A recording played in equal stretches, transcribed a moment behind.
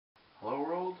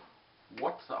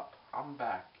What's up? I'm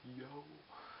back, yo.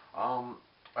 I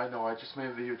know I just made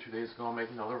a video 2 days ago. I'll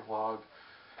make another vlog.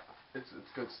 It's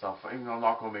good stuff. I mean, I'm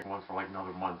not gonna make one for like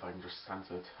another month. I can just sense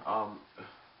it.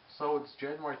 So it's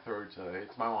January 3rd today.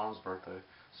 It's my mom's birthday.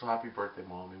 So happy birthday,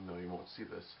 mom. Even though you won't see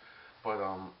this, but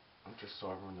just so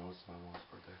everyone knows, it's my mom's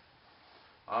birthday.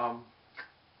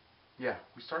 Yeah,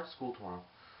 we start school tomorrow.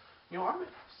 You know,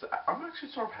 I'm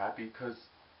actually sort of happy because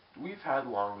we've had a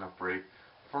long enough break.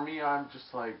 For me, I'm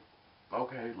just like,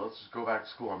 okay, let's just go back to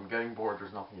school. I'm getting bored.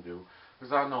 There's nothing to do.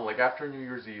 Because I don't know, like after New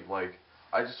Year's Eve, like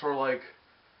I just sort of like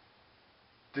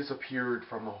disappeared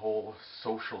from the whole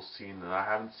social scene, and I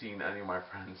haven't seen any of my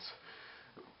friends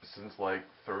since like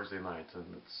Thursday night,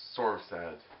 and it's sort of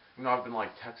sad. You know, I've been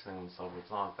like texting and stuff.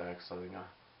 It's not that exciting.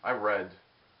 I read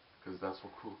because that's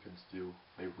what cool kids do.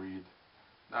 They read.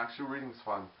 Actually, reading's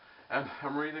fun. And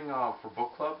I'm reading for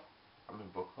book club. I'm in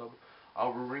book club.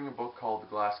 We're reading a book called The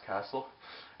Glass Castle.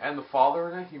 And the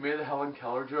father in it, he made a Helen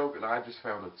Keller joke, and I just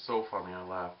found it so funny. I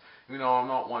laughed. You know, I'm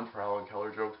not one for Helen Keller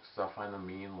jokes because I find them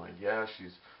mean. Like, yeah,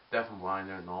 she's deaf and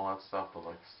blinded and all that stuff, but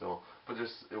like still. But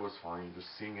just, it was funny just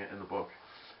seeing it in the book.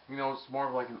 You know, it's more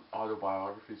of like an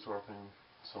autobiography sort of thing.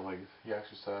 So like, he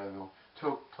actually said, you know,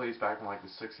 took place back in like the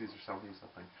 60s or 70s, I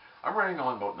think. I'm writing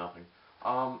on about nothing.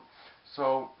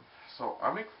 So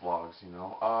I make vlogs, you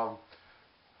know.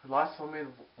 Last time I made,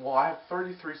 well, I have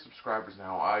 33 subscribers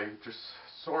now. I just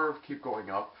sort of keep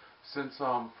going up. Since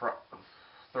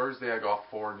Thursday I got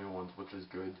 4 new ones, which is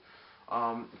good.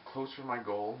 Closer to my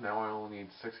goal. Now I only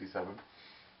need 67,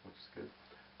 which is good.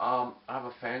 I have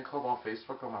a fan club on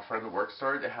Facebook on my friend at work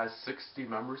started. It has 60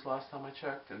 members last time I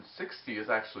checked, and 60 is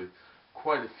actually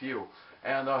quite a few.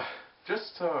 And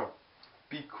just to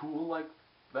be cool like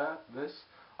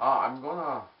I'm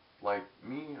gonna, like,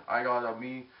 I got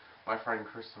me, my friend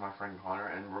Chris, and my friend Connor,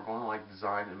 and we're gonna like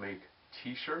design and make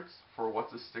t-shirts for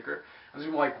What's a Sticker. And it's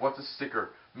gonna be like, What's a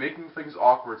Sticker? Making things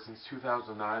awkward since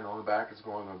 2009. On the back it's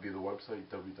going to be the website,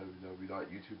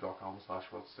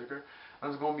 www.youtube.com/whatsasticker.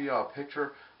 And it's gonna be a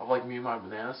picture of like me in my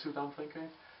banana suit, I'm thinking.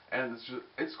 And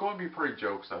it's gonna be pretty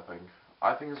jokes, I think.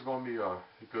 I think it's gonna be a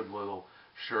good little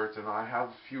shirt, and I have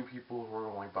a few people who are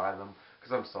gonna like buy them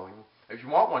because I'm selling them. If you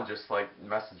want one, just like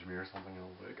message me or something, and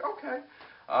I'll be like, okay.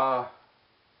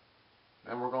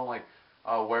 And we're gonna like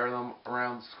wear them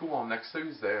around school on next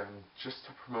Tuesday, and just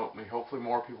to promote me. Hopefully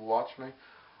more people watch me.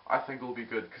 I think it'll be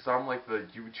good because I'm like the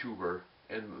YouTuber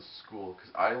in the school,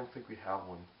 because I don't think we have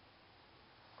one.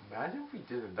 Imagine if we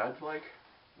didn't. That'd be like,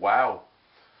 wow.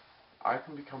 I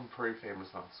can become pretty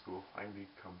famous at school. I can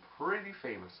become pretty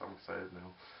famous. I'm excited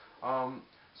now.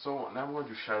 So now I'm going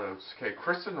to do shoutouts. Okay,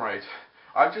 Kristen Wright.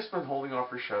 I've just been holding off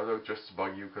your shoutout just to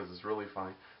bug you because it's really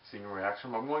funny seeing your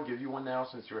reaction. But I'm going to give you one now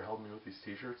since you're helping me with these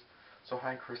t-shirts. So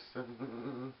hi,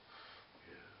 Kristen.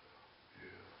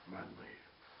 Yeah, manly.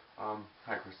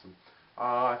 Hi, Kristen.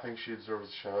 I think she deserves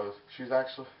a shout. She's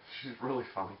really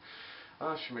funny.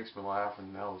 She makes me laugh,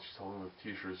 and now that she's holding me with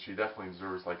t-shirts, she definitely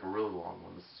deserves like a really long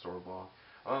one. This is sort of long.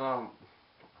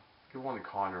 Give one to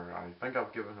Connor. I think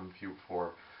I've given him a few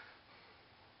before.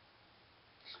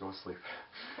 Just go to sleep.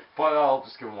 But I'll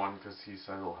just give him one because he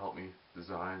said it'll help me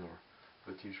design or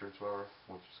the t-shirts, whatever,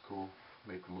 which is cool.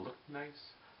 Make them look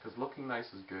nice, because looking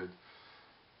nice is good.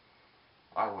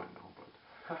 I wouldn't know, but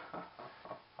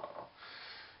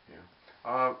yeah.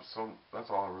 So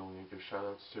that's all I really need to give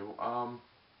shoutouts to.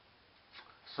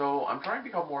 So I'm trying to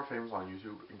become more famous on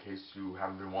YouTube. In case you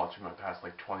haven't been watching my past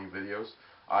like 20 videos,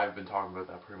 I've been talking about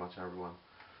that pretty much in every one.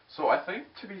 So I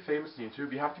think to be famous on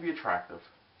YouTube, you have to be attractive.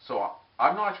 So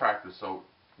I'm not attractive, so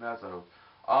that's out.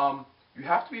 You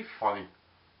have to be funny.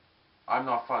 I'm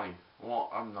not funny. Well,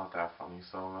 I'm not that funny,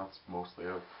 so that's mostly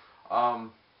out.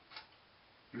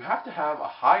 You have to have a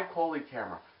high quality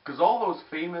camera, because all those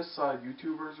famous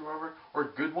YouTubers or whatever, or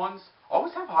good ones,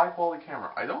 always have a high quality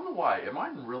camera. I don't know why.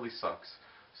 Mine really sucks.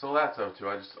 So that's out too.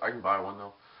 I can buy one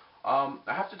though. I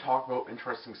have to talk about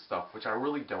interesting stuff, which I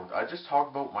really don't. I just talk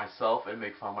about myself and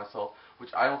make fun of myself,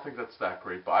 which I don't think that's that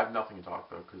great, but I have nothing to talk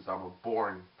about because I'm a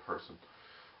boring person.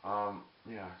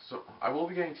 Yeah, so I will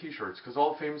be getting t-shirts because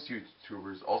all the famous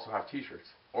YouTubers also have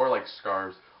t-shirts. Or like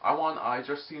scarves. I want an I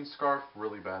Justine scarf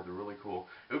really bad. They're really cool.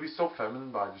 It would be so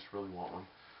feminine, but I just really want one.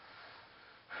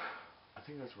 I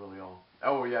think that's really all.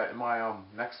 Oh yeah, in my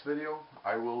next video,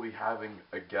 I will be having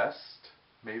a guest.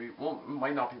 Maybe, well, it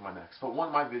might not be my next, but one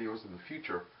of my videos in the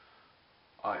future,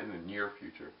 in the near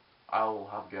future, I'll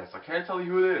have guests. I can't tell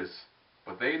you who it is,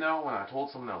 but they know when I told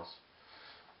someone else.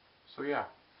 So yeah,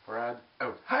 Brad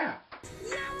out. Hiya!